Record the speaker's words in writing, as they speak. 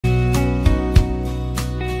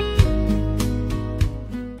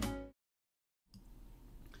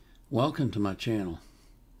Welcome to my channel.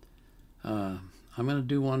 I'm going to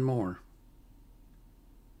do one more.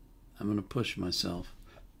 I'm going to push myself.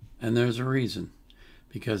 And there's a reason.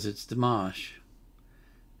 Because it's Dimash.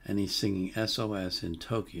 And he's singing S.O.S. in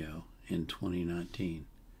Tokyo in 2019.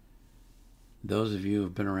 Those of you who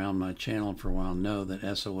have been around my channel for a while know that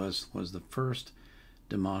S.O.S. was the first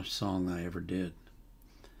Dimash song I ever did.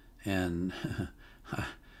 And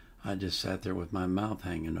I just sat there with my mouth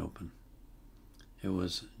hanging open. It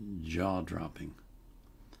was jaw-dropping.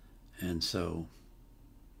 And so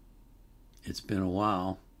it's been a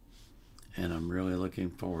while, and I'm really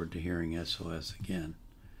looking forward to hearing S.O.S. again,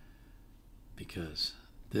 because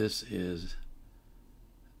this is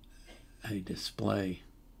a display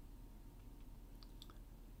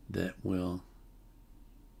that will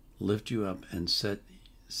lift you up and set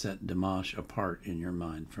Dimash apart in your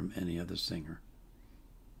mind from any other singer.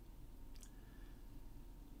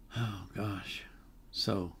 Oh gosh.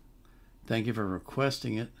 So thank you for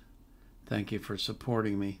requesting it. Thank you for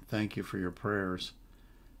supporting me. Thank you for your prayers.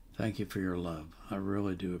 Thank you for your love. I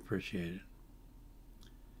really do appreciate it.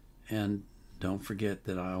 And don't forget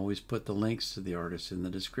that I always put the links to the artists in the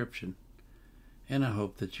description, and I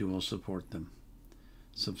hope that you will support them.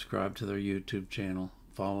 Subscribe to their YouTube channel.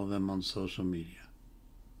 Follow them on social media.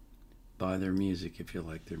 Buy their music if you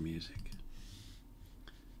like their music.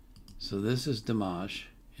 So this is Dimash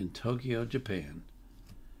in Tokyo, Japan,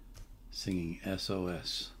 singing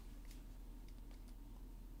S.O.S.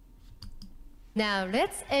 Now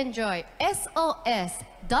let's enjoy S.O.S.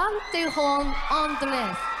 Dante Horn on the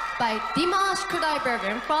Left by Dimash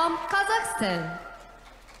Kudaibergen from Kazakhstan.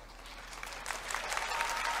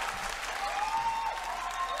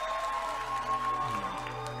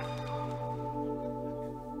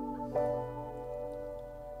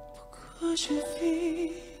 Pourquoi je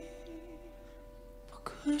vis,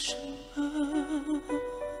 pourquoi je meurs,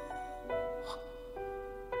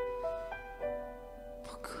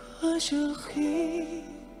 pourquoi je ris,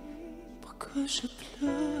 pourquoi je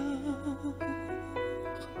pleure.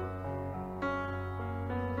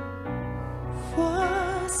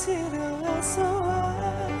 Voici le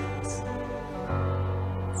S.O.S.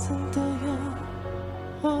 Sans rien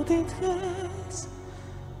en détresse.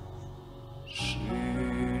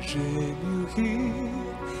 J'ai mûri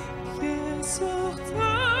hier sur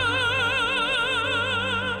terre.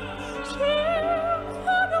 Je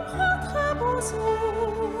crois me prendre à mon soin.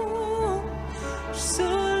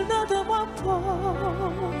 Seul de moi pas.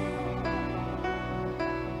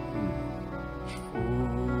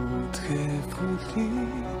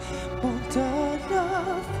 Montagne à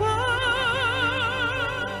face,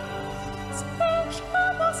 je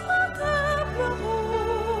pense à ta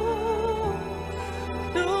pleurant,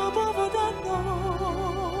 le pauvre d'annon.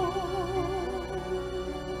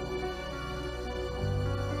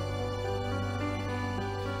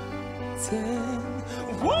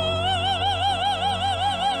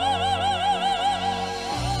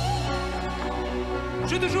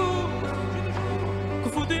 J'ai toujours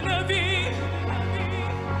confondu la vie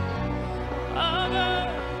avec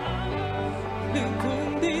les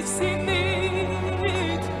conditionnés.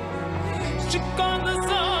 Je connais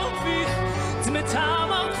envie de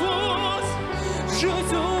métamorphose. Je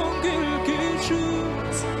sens quelque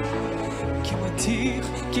chose qui m'attire,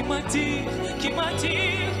 qui m'attire, qui m'attire.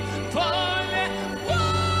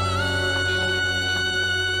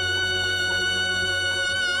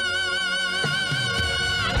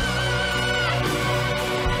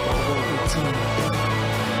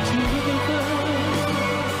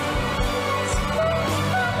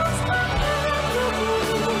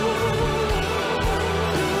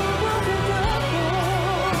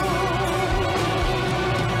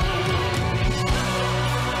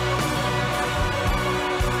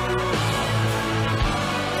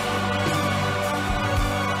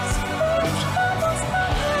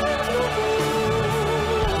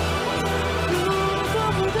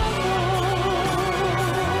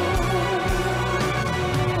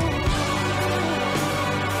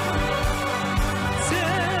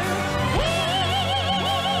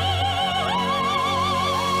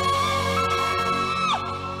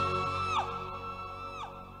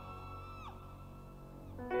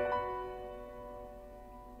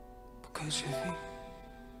 Pourquoi je vis,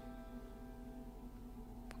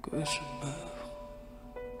 pourquoi je meurs,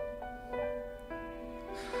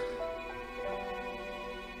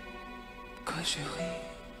 pourquoi je ris,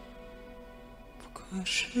 pourquoi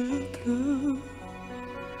je pleure.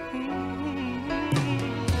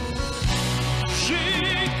 J'y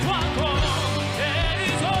crois comme des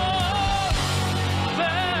autres,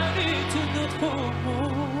 vérité notre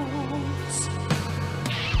romance.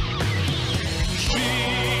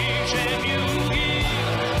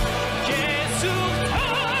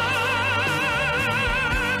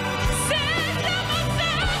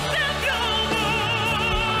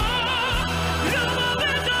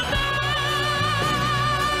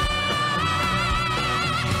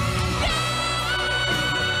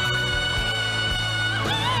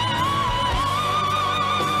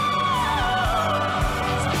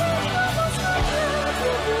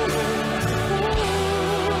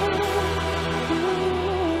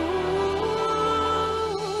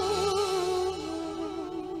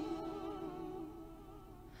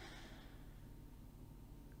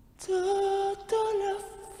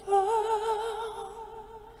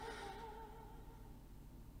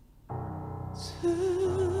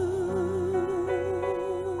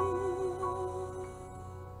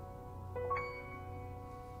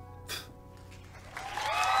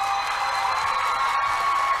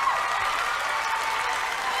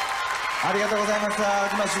 ありがとうございました。デ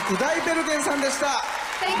ィマッシュ・クダイベルゲンさんでした。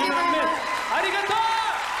 Thank you very much. ありがとう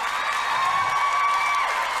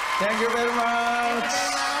Thank you very Thank you very much. much.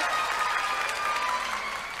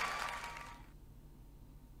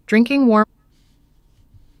 Drinking warm.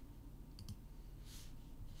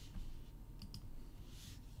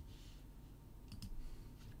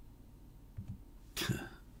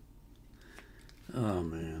 Oh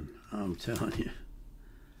man, I'm telling you.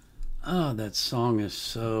 Oh, that song is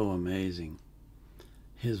so amazing.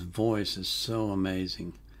 His voice is so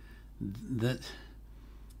amazing that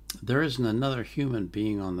there isn't another human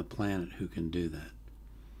being on the planet who can do that.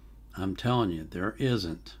 I'm telling you, there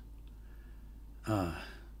isn't. The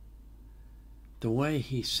way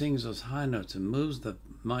he sings those high notes and moves the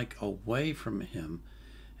mic away from him,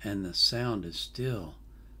 and the sound is still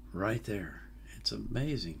right there. It's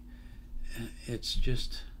amazing. It's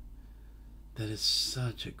just that it's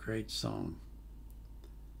such a great song,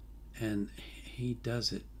 and he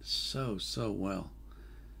does it so well.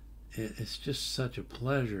 It's just such a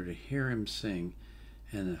pleasure to hear him sing,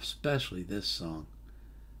 and especially this song,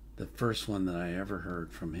 the first one that I ever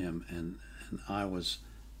heard from him. And I was,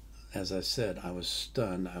 as I said, I was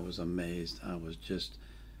stunned, I was amazed, I was just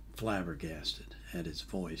flabbergasted at his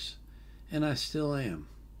voice, and I still am.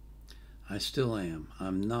 I still am.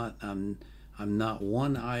 I'm not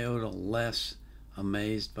one iota less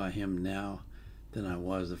amazed by him now than I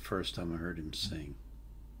was the first time I heard him sing.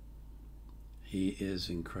 He is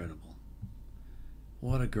incredible.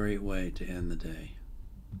 What a great way to end the day.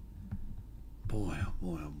 Boy, oh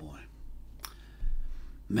boy, oh boy.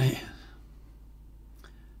 Man.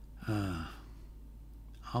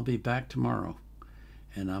 I'll be back tomorrow,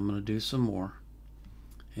 and I'm going to do some more,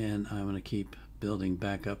 and I'm going to keep building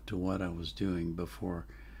back up to what I was doing before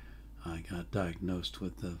I got diagnosed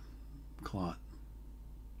with the clot.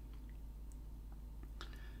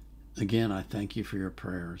 Again, I thank you for your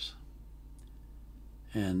prayers,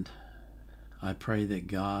 and I pray that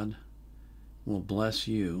God will bless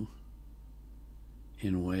you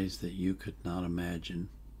in ways that you could not imagine,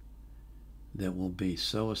 that will be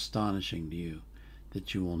so astonishing to you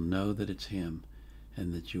that you will know that it's Him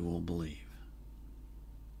and that you will believe.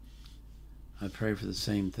 I pray for the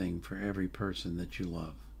same thing for every person that you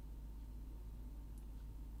love.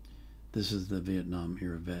 This is the Vietnam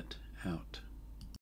Era Vet out.